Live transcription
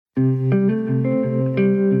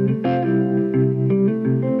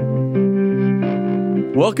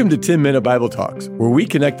Welcome to 10-Minute Bible Talks, where we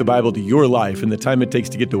connect the Bible to your life and the time it takes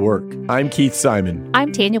to get to work. I'm Keith Simon.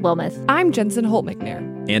 I'm Tanya Wilmoth. I'm Jensen Holt McNair.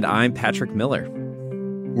 And I'm Patrick Miller.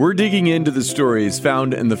 We're digging into the stories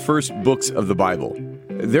found in the first books of the Bible.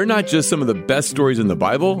 They're not just some of the best stories in the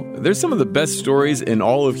Bible, they're some of the best stories in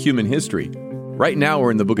all of human history. Right now,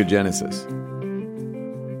 we're in the book of Genesis.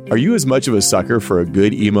 Are you as much of a sucker for a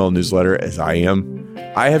good email newsletter as I am?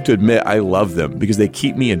 I have to admit, I love them because they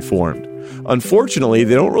keep me informed. Unfortunately,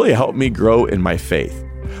 they don't really help me grow in my faith.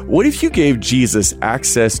 What if you gave Jesus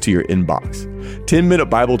access to your inbox? 10-Minute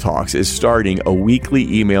Bible Talks is starting a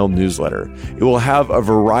weekly email newsletter. It will have a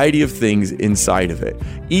variety of things inside of it.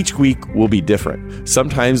 Each week will be different.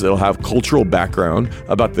 Sometimes it'll have cultural background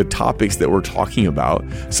about the topics that we're talking about.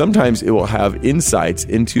 Sometimes it will have insights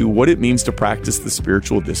into what it means to practice the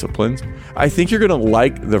spiritual disciplines. I think you're going to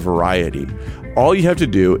like the variety. All you have to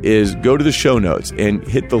do is go to the show notes and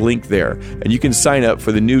hit the link there, and you can sign up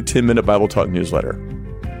for the new 10-Minute Bible Talk newsletter.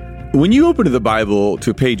 When you open the Bible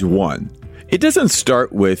to page 1, it doesn't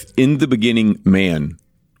start with, in the beginning, man,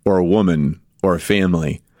 or a woman, or a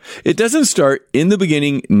family. It doesn't start, in the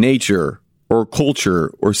beginning, nature, or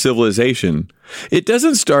culture, or civilization. It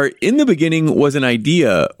doesn't start, in the beginning was an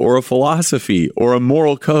idea, or a philosophy, or a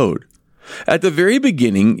moral code. At the very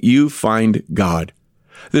beginning, you find God.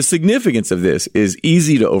 The significance of this is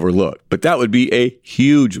easy to overlook, but that would be a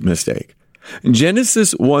huge mistake.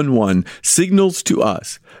 Genesis 1:1 signals to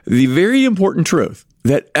us the very important truth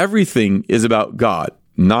that everything is about God,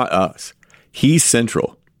 not us. He's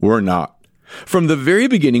central. We're not. From the very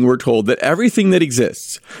beginning, we're told that everything that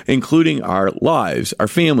exists, including our lives, our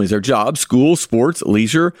families, our jobs, school, sports,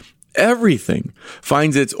 leisure, everything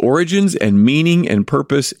finds its origins and meaning and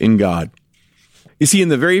purpose in God. You see, in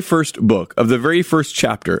the very first book of the very first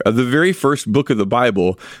chapter of the very first book of the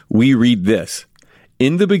Bible, we read this.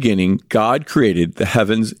 In the beginning, God created the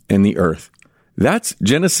heavens and the earth. That's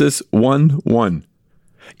Genesis 1:1.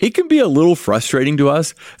 It can be a little frustrating to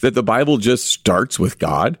us that the Bible just starts with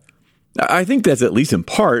God. I think that's at least in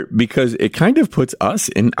part because it kind of puts us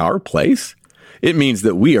in our place. It means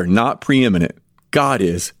that we are not preeminent. God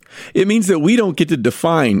is. It means that we don't get to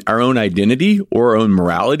define our own identity or our own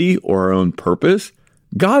morality or our own purpose.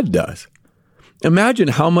 God does. Imagine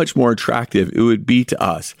how much more attractive it would be to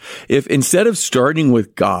us if instead of starting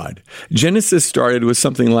with God, Genesis started with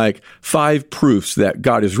something like 5 proofs that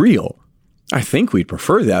God is real. I think we'd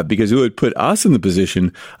prefer that because it would put us in the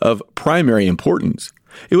position of primary importance.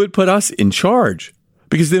 It would put us in charge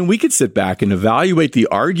because then we could sit back and evaluate the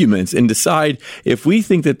arguments and decide if we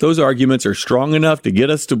think that those arguments are strong enough to get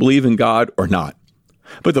us to believe in God or not.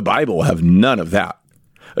 But the Bible will have none of that.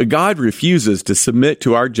 God refuses to submit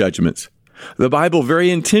to our judgments. The Bible very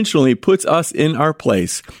intentionally puts us in our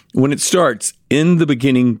place when it starts, in the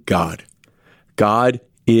beginning, God. God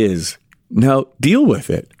is. Now, deal with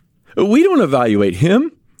it. We don't evaluate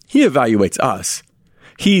him. He evaluates us.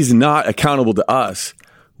 He's not accountable to us.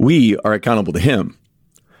 We are accountable to him.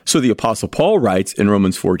 So the Apostle Paul writes in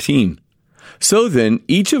Romans 14, so then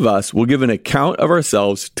each of us will give an account of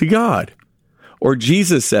ourselves to God. Or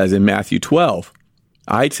Jesus says in Matthew 12,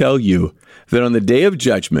 I tell you that on the day of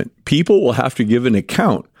judgment, people will have to give an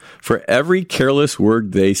account for every careless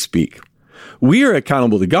word they speak. We are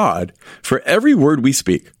accountable to God for every word we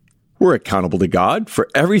speak. We're accountable to God for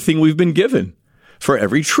everything we've been given, for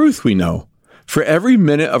every truth we know, for every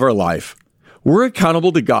minute of our life. We're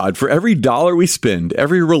accountable to God for every dollar we spend,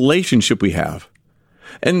 every relationship we have.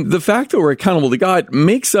 And the fact that we're accountable to God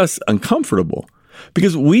makes us uncomfortable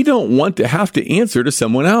because we don't want to have to answer to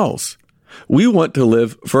someone else. We want to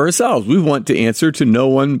live for ourselves. We want to answer to no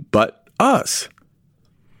one but us.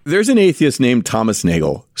 There's an atheist named Thomas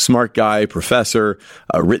Nagel, smart guy, professor,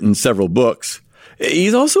 written several books.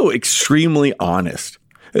 He's also extremely honest.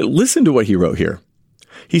 Listen to what he wrote here.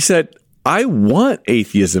 He said, I want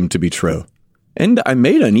atheism to be true. And I'm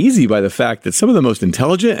made uneasy by the fact that some of the most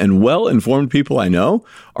intelligent and well-informed people I know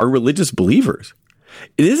are religious believers.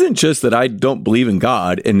 It isn't just that I don't believe in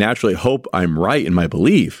God and naturally hope I'm right in my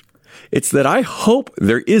belief. It's that I hope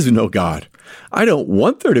there is no God. I don't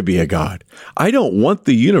want there to be a God. I don't want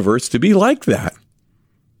the universe to be like that.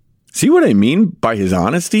 See what I mean by his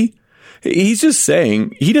honesty? He's just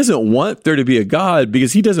saying he doesn't want there to be a God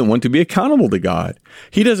because he doesn't want to be accountable to God.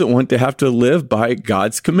 He doesn't want to have to live by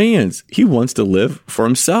God's commands. He wants to live for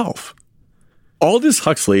himself. Aldous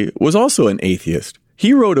Huxley was also an atheist.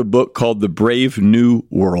 He wrote a book called The Brave New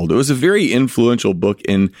World. It was a very influential book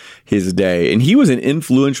in his day, and he was an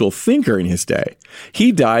influential thinker in his day.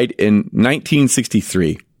 He died in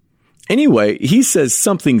 1963. Anyway, he says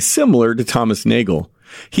something similar to Thomas Nagel.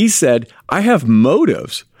 He said, I have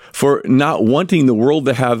motives for not wanting the world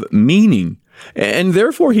to have meaning. And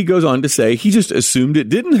therefore, he goes on to say he just assumed it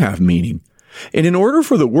didn't have meaning. And in order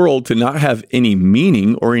for the world to not have any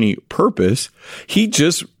meaning or any purpose, he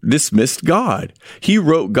just dismissed God. He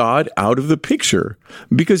wrote God out of the picture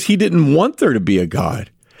because he didn't want there to be a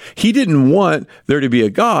God. He didn't want there to be a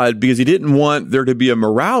God because he didn't want there to be a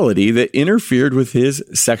morality that interfered with his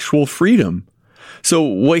sexual freedom. So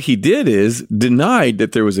what he did is denied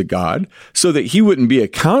that there was a God so that he wouldn't be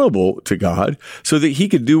accountable to God, so that he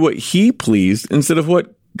could do what he pleased instead of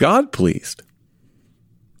what God pleased.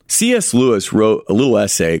 C.S. Lewis wrote a little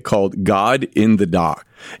essay called God in the Dock.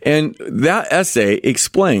 And that essay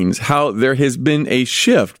explains how there has been a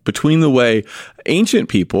shift between the way ancient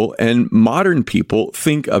people and modern people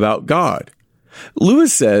think about God.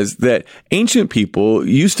 Lewis says that ancient people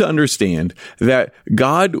used to understand that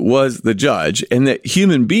God was the judge and that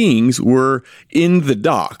human beings were in the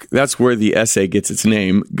dock. That's where the essay gets its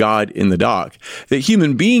name, God in the Dock. That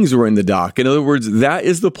human beings were in the dock. In other words, that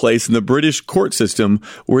is the place in the British court system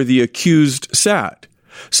where the accused sat.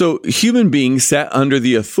 So human beings sat under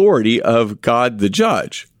the authority of God the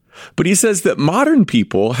judge. But he says that modern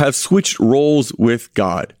people have switched roles with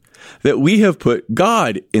God. That we have put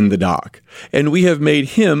God in the dock, and we have made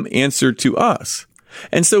him answer to us.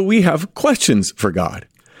 And so we have questions for God.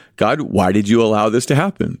 God, why did you allow this to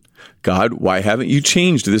happen? God, why haven't you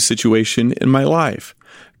changed this situation in my life?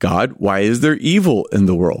 God, why is there evil in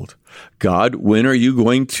the world? God, when are you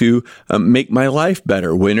going to make my life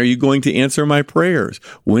better? When are you going to answer my prayers?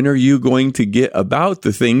 When are you going to get about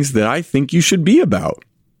the things that I think you should be about?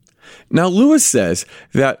 Now, Lewis says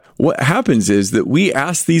that what happens is that we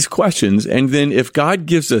ask these questions, and then if God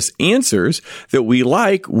gives us answers that we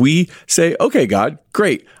like, we say, okay, God,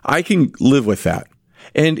 great, I can live with that.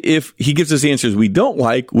 And if he gives us answers we don't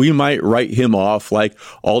like, we might write him off like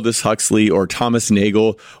Aldous Huxley or Thomas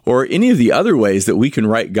Nagel or any of the other ways that we can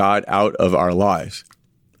write God out of our lives.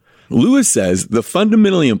 Lewis says the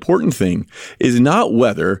fundamentally important thing is not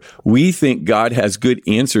whether we think God has good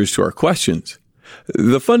answers to our questions.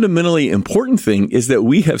 The fundamentally important thing is that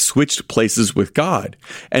we have switched places with God,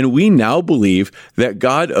 and we now believe that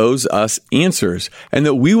God owes us answers, and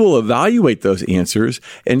that we will evaluate those answers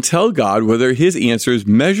and tell God whether his answers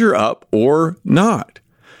measure up or not.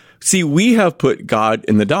 See, we have put God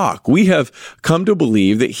in the dock. We have come to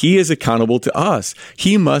believe that he is accountable to us.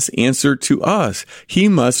 He must answer to us. He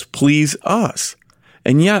must please us.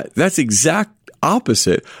 And yet, that's exact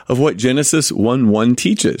opposite of what Genesis 1:1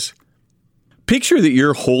 teaches. Picture that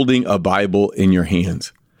you're holding a Bible in your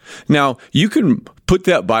hands. Now, you can put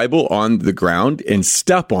that Bible on the ground and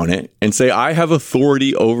step on it and say, I have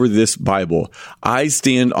authority over this Bible. I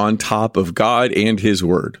stand on top of God and his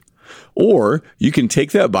word. Or you can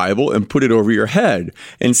take that Bible and put it over your head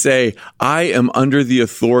and say, I am under the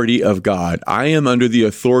authority of God. I am under the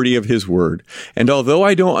authority of his word. And although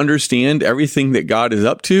I don't understand everything that God is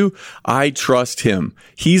up to, I trust him.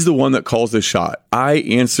 He's the one that calls the shot. I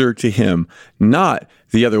answer to him, not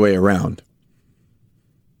the other way around.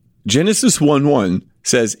 Genesis 1:1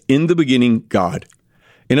 says, in the beginning, God.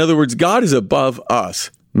 In other words, God is above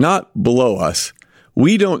us, not below us.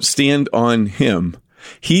 We don't stand on him.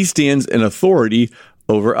 He stands in authority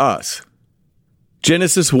over us.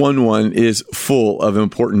 Genesis 1:1 is full of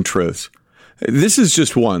important truths. This is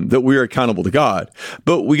just one, that we are accountable to God.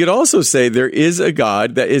 But we could also say there is a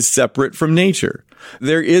God that is separate from nature.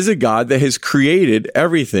 There is a God that has created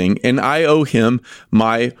everything, and I owe him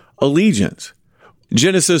my allegiance.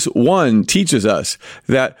 Genesis 1 teaches us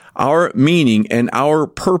that our meaning and our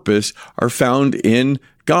purpose are found in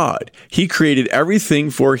God. He created everything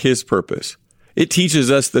for his purpose. It teaches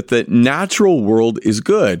us that the natural world is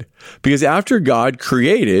good because after God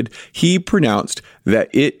created, he pronounced that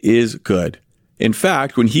it is good. In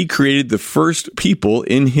fact, when he created the first people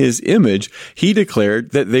in his image, he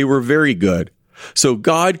declared that they were very good. So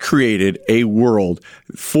God created a world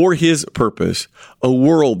for his purpose, a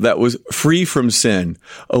world that was free from sin,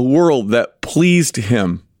 a world that pleased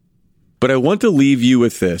him. But I want to leave you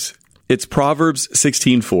with this. It's Proverbs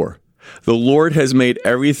 16:4. The Lord has made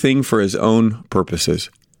everything for his own purposes.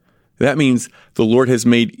 That means the Lord has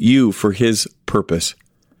made you for his purpose.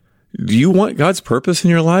 Do you want God's purpose in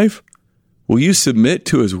your life? Will you submit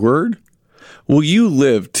to his word? Will you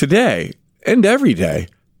live today and every day?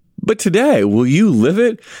 But today, will you live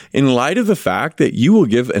it in light of the fact that you will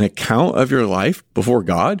give an account of your life before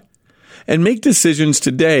God? And make decisions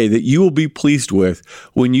today that you will be pleased with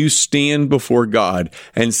when you stand before God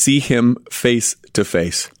and see him face to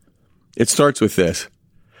face. It starts with this.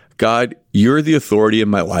 God, you're the authority in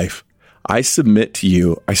my life. I submit to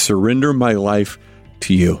you. I surrender my life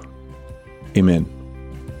to you. Amen.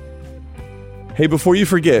 Hey, before you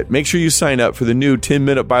forget, make sure you sign up for the new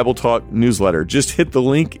 10-Minute Bible Talk newsletter. Just hit the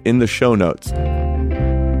link in the show notes.